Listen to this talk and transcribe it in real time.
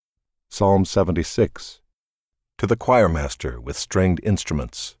Psalm 76. To the choirmaster with stringed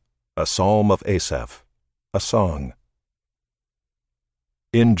instruments, a psalm of Asaph, a song.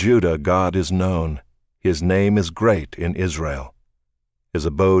 In Judah God is known, his name is great in Israel. His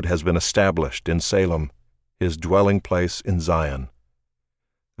abode has been established in Salem, his dwelling place in Zion.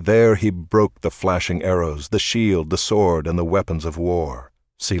 There he broke the flashing arrows, the shield, the sword, and the weapons of war.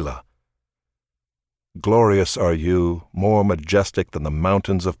 Selah. Glorious are you, more majestic than the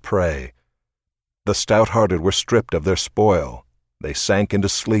mountains of prey. The stout-hearted were stripped of their spoil. They sank into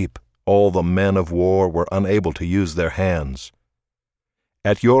sleep. All the men of war were unable to use their hands.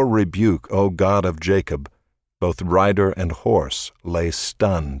 At your rebuke, O God of Jacob, both rider and horse lay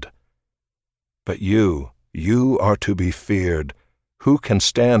stunned. But you are to be feared. Who can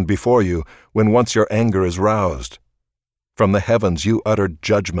stand before you when once your anger is roused? From the heavens you uttered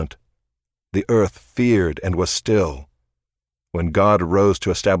judgment. The earth feared and was still, when God arose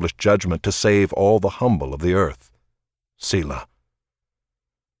to establish judgment to save all the humble of the earth. Selah.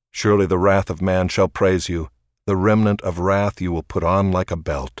 Surely the wrath of man shall praise you, the remnant of wrath you will put on like a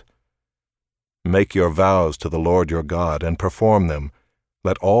belt. Make your vows to the Lord your God and perform them.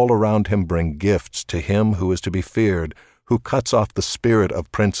 Let all around him bring gifts to him who is to be feared, who cuts off the spirit of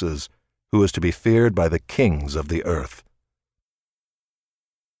princes, who is to be feared by the kings of the earth.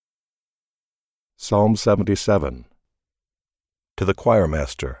 Psalm 77. To the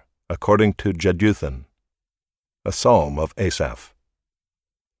choirmaster, according to Jeduthun, a psalm of Asaph.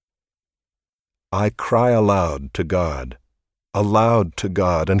 I cry aloud to God,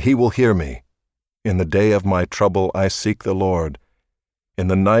 and he will hear me. In the day of my trouble I seek the Lord. In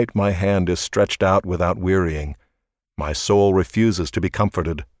the night my hand is stretched out without wearying. My soul refuses to be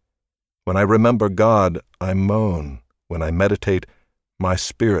comforted. When I remember God, I moan. When I meditate, my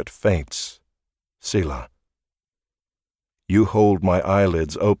spirit faints. Selah. You hold my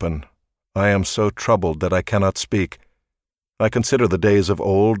eyelids open. I am so troubled that I cannot speak. I consider the days of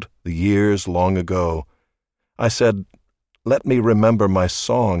old, the years long ago. I said, let me remember my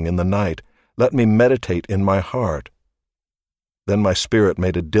song in the night. Let me meditate in my heart. Then my spirit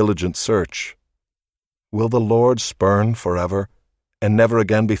made a diligent search. Will the Lord spurn forever, and never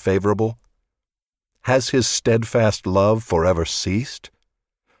again be favorable? Has his steadfast love forever ceased?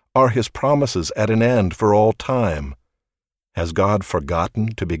 Are his promises at an end for all time? Has God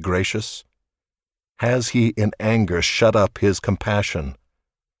forgotten to be gracious? Has he in anger shut up his compassion?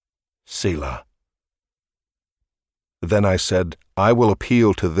 Selah. Then I said, I will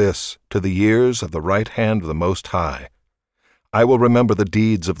appeal to the years of the right hand of the Most High. I will remember the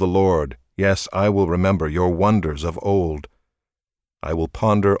deeds of the Lord. Yes, I will remember your wonders of old. I will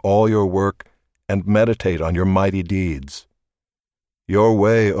ponder all your work and meditate on your mighty deeds. Your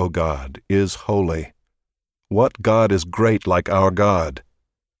way, O God, is holy. What God is great like our God?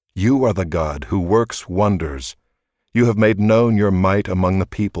 You are the God who works wonders. You have made known your might among the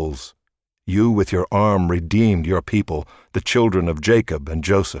peoples. You with your arm redeemed your people, the children of Jacob and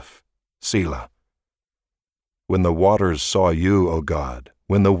Joseph. Selah. When the waters saw you, O God,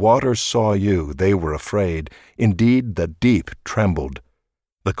 when the waters saw you, they were afraid. Indeed, the deep trembled.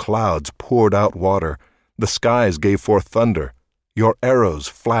 The clouds poured out water. The skies gave forth thunder. Your arrows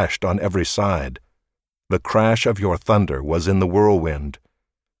flashed on every side. The crash of your thunder was in the whirlwind.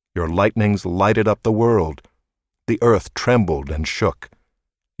 Your lightnings lighted up the world. The earth trembled and shook.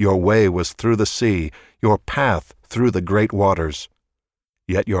 Your way was through the sea, your path through the great waters.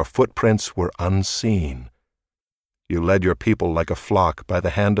 Yet your footprints were unseen. You led your people like a flock by the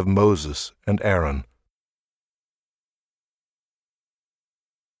hand of Moses and Aaron.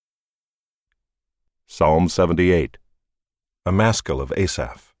 Psalm 78. A maskil of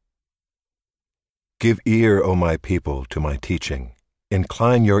Asaph. Give ear, O my people, to my teaching.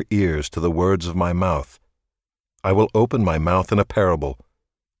 Incline your ears to the words of my mouth. I will open my mouth in a parable.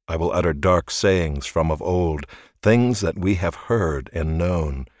 I will utter dark sayings from of old, things that we have heard and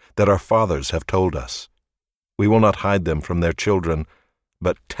known, that our fathers have told us. We will not hide them from their children,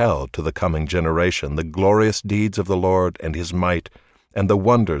 but tell to the coming generation the glorious deeds of the Lord and his might, and the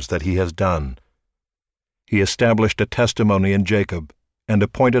wonders that he has done. He established a testimony in Jacob, and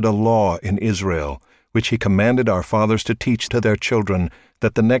appointed a law in Israel, which he commanded our fathers to teach to their children,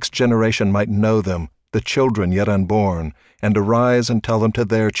 that the next generation might know them, the children yet unborn, and arise and tell them to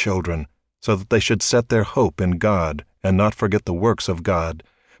their children, so that they should set their hope in God, and not forget the works of God,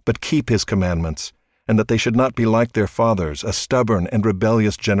 but keep his commandments, and that they should not be like their fathers, a stubborn and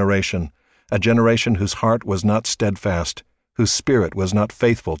rebellious generation, a generation whose heart was not steadfast, whose spirit was not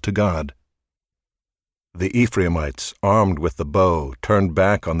faithful to God. The Ephraimites, armed with the bow, turned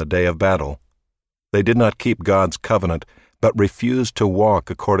back on the day of battle. They did not keep God's covenant, but refused to walk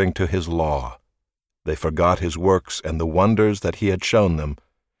according to his law. They forgot his works and the wonders that he had shown them.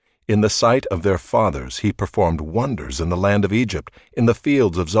 In the sight of their fathers he performed wonders in the land of Egypt, in the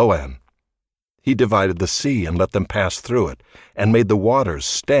fields of Zoan. He divided the sea and let them pass through it, and made the waters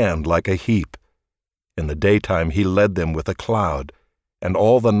stand like a heap. In the daytime he led them with a cloud, and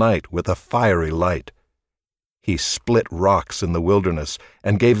all the night with a fiery light. He split rocks in the wilderness,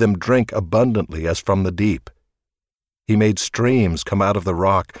 and gave them drink abundantly as from the deep. He made streams come out of the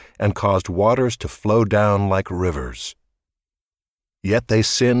rock, and caused waters to flow down like rivers. Yet they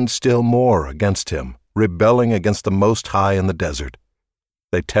sinned still more against him, rebelling against the Most High in the desert.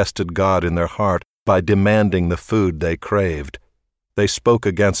 They tested God in their heart by demanding the food they craved. They spoke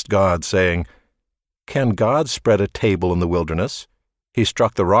against God, saying, "Can God spread a table in the wilderness? He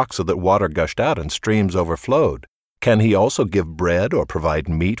struck the rock so that water gushed out and streams overflowed. Can he also give bread or provide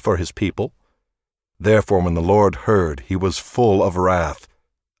meat for his people?" Therefore when the Lord heard, he was full of wrath.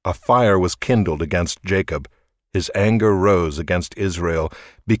 A fire was kindled against Jacob. His anger rose against Israel,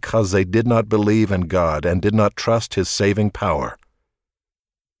 because they did not believe in God and did not trust his saving power.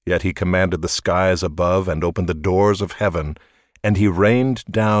 Yet he commanded the skies above and opened the doors of heaven, and he rained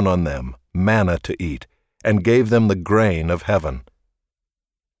down on them manna to eat, and gave them the grain of heaven.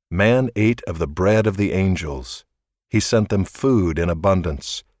 Man ate of the bread of the angels. He sent them food in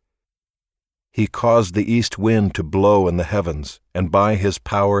abundance. He caused the east wind to blow in the heavens, and by his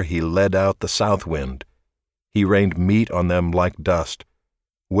power he led out the south wind. He rained meat on them like dust,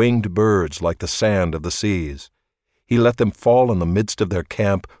 winged birds like the sand of the seas. He let them fall in the midst of their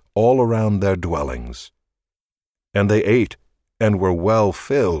camp, all around their dwellings. And they ate, and were well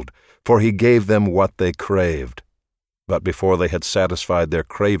filled, for he gave them what they craved. But before they had satisfied their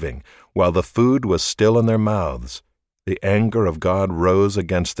craving, while the food was still in their mouths, the anger of God rose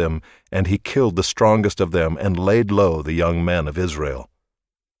against them, and he killed the strongest of them and laid low the young men of Israel.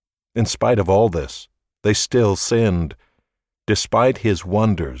 In spite of all this, they still sinned. Despite his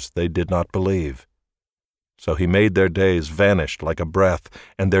wonders, they did not believe. So he made their days vanish like a breath,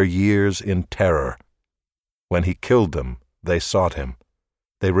 and their years in terror. When he killed them, they sought him.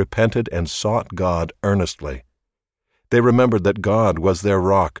 They repented and sought God earnestly. They remembered that God was their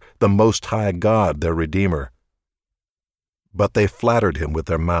rock, the Most High God their Redeemer. But they flattered him with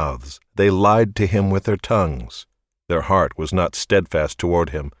their mouths. They lied to him with their tongues. Their heart was not steadfast toward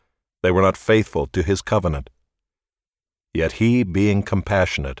him. They were not faithful to his covenant. Yet he, being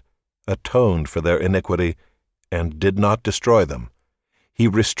compassionate, atoned for their iniquity, and did not destroy them. He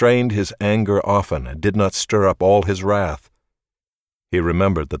restrained his anger often, and did not stir up all his wrath. He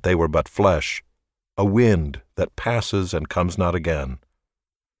remembered that they were but flesh, a wind that passes and comes not again.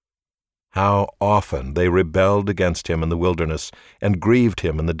 How often they rebelled against him in the wilderness, and grieved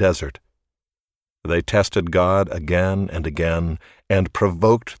him in the desert. They tested God again and again, and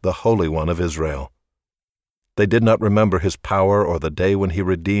provoked the Holy One of Israel. They did not remember his power or the day when he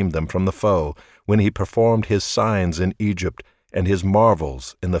redeemed them from the foe, when he performed his signs in Egypt and his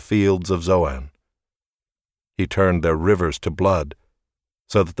marvels in the fields of Zoan. He turned their rivers to blood,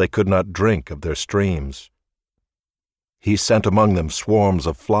 so that they could not drink of their streams. He sent among them swarms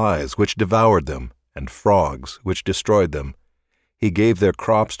of flies, which devoured them, and frogs, which destroyed them. He gave their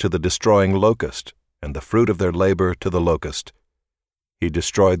crops to the destroying locust, and the fruit of their labor to the locust. He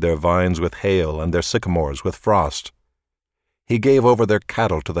destroyed their vines with hail, and their sycamores with frost. He gave over their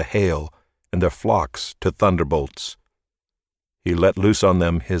cattle to the hail, and their flocks to thunderbolts. He let loose on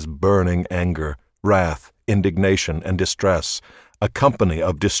them his burning anger, wrath, indignation, and distress, a company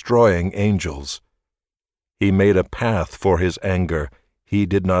of destroying angels. He made a path for his anger. He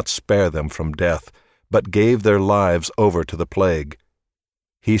did not spare them from death, but gave their lives over to the plague.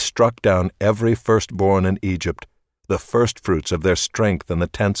 He struck down every firstborn in Egypt, the firstfruits of their strength in the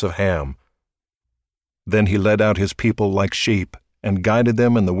tents of Ham. Then he led out his people like sheep, and guided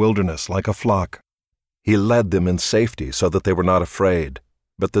them in the wilderness like a flock. He led them in safety so that they were not afraid,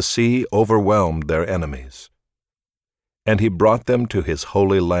 but the sea overwhelmed their enemies. And he brought them to his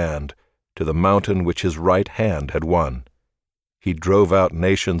holy land, to the mountain which his right hand had won. He drove out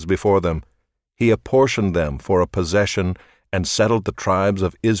nations before them. He apportioned them for a possession, and settled the tribes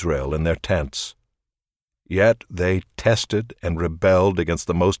of Israel in their tents. Yet they tested and rebelled against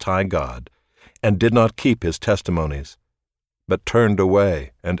the Most High God, and did not keep his testimonies, but turned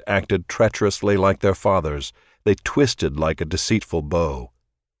away and acted treacherously like their fathers. They twisted like a deceitful bow.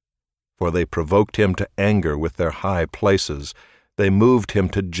 For they provoked him to anger with their high places. They moved him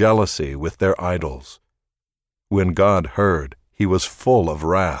to jealousy with their idols. When God heard, he was full of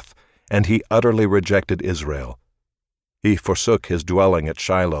wrath, and he utterly rejected Israel. He forsook his dwelling at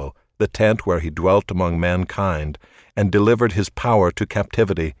Shiloh, the tent where he dwelt among mankind, and delivered his power to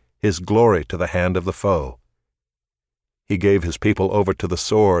captivity, his glory to the hand of the foe. He gave his people over to the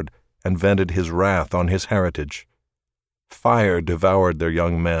sword, and vented his wrath on his heritage. Fire devoured their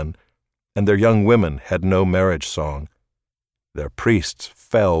young men, and their young women had no marriage song. Their priests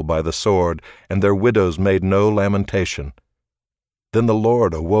fell by the sword, and their widows made no lamentation. Then the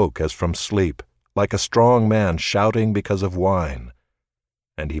Lord awoke as from sleep, like a strong man shouting because of wine.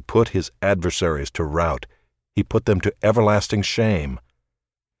 And he put his adversaries to rout, he put them to everlasting shame.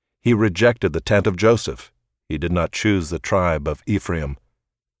 He rejected the tent of Joseph, he did not choose the tribe of Ephraim,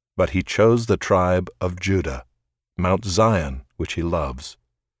 but he chose the tribe of Judah, Mount Zion, which he loves.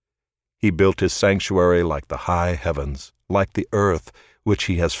 He built his sanctuary like the high heavens, like the earth, which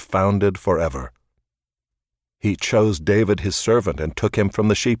he has founded forever. He chose David his servant and took him from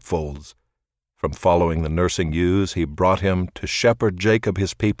the sheepfolds. From following the nursing ewes he brought him to shepherd Jacob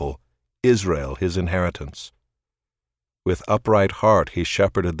his people, Israel his inheritance. With upright heart he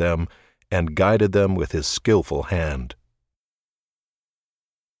shepherded them and guided them with his skillful hand.